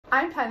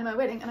I'm planning my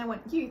wedding and I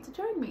want you to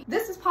join me.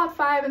 This is part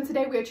 5 and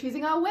today we are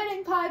choosing our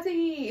wedding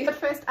party. But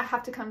first I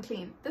have to come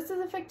clean. This is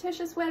a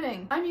fictitious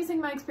wedding. I'm using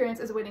my experience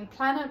as a wedding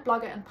planner,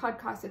 blogger and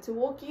podcaster to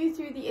walk you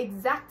through the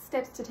exact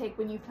steps to take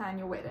when you plan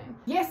your wedding.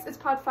 Yes, it's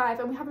part 5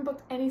 and we haven't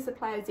booked any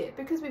suppliers yet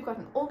because we've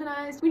gotten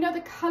organized, we know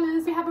the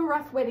colors, we have a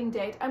rough wedding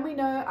date and we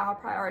know our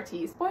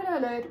priorities. Spoiler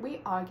alert,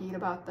 we argued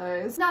about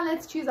those. Now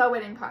let's choose our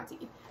wedding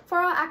party. For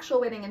our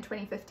actual wedding in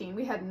 2015,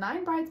 we had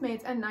 9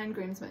 bridesmaids and 9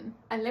 groomsmen.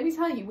 And let me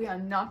tell you, we are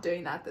not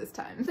doing that this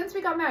time. Since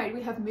we got married,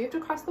 we have moved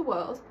across the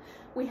world,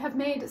 we have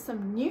made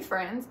some new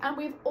friends, and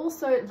we've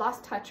also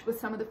lost touch with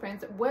some of the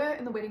friends that were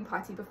in the wedding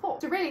party before.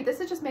 So really, this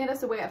has just made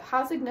us aware of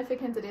how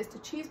significant it is to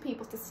choose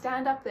people to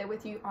stand up there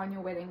with you on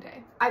your wedding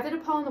day. I did a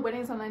poll on the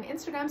Weddings Online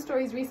Instagram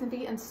stories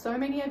recently, and so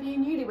many of you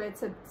newlyweds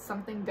said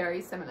something very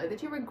similar,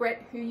 that you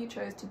regret who you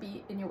chose to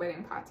be in your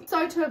wedding party.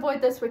 So to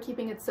avoid this, we're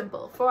keeping it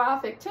simple. For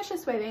our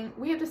fictitious wedding,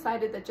 we have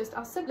decided that just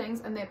our siblings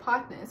and their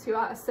partners, who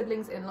are our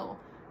siblings-in-law,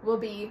 will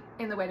be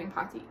in the wedding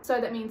party. So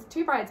that means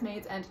 2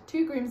 bridesmaids and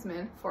 2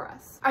 groomsmen for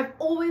us. I've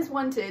always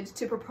wanted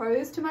to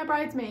propose to my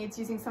bridesmaids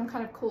using some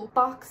kind of cool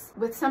box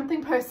with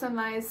something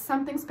personalized,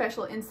 something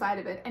special inside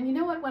of it. And you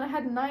know what? When I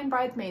had 9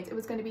 bridesmaids, it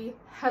was going to be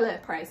hella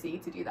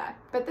pricey to do that.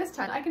 But this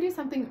time I can do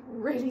something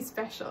really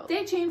special.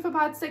 Stay tuned for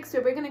part 6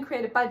 where we're going to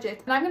create a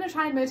budget and I'm going to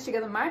try and merge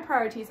together my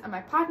priorities and my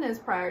partner's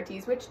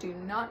priorities, which do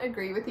not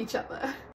agree with each other.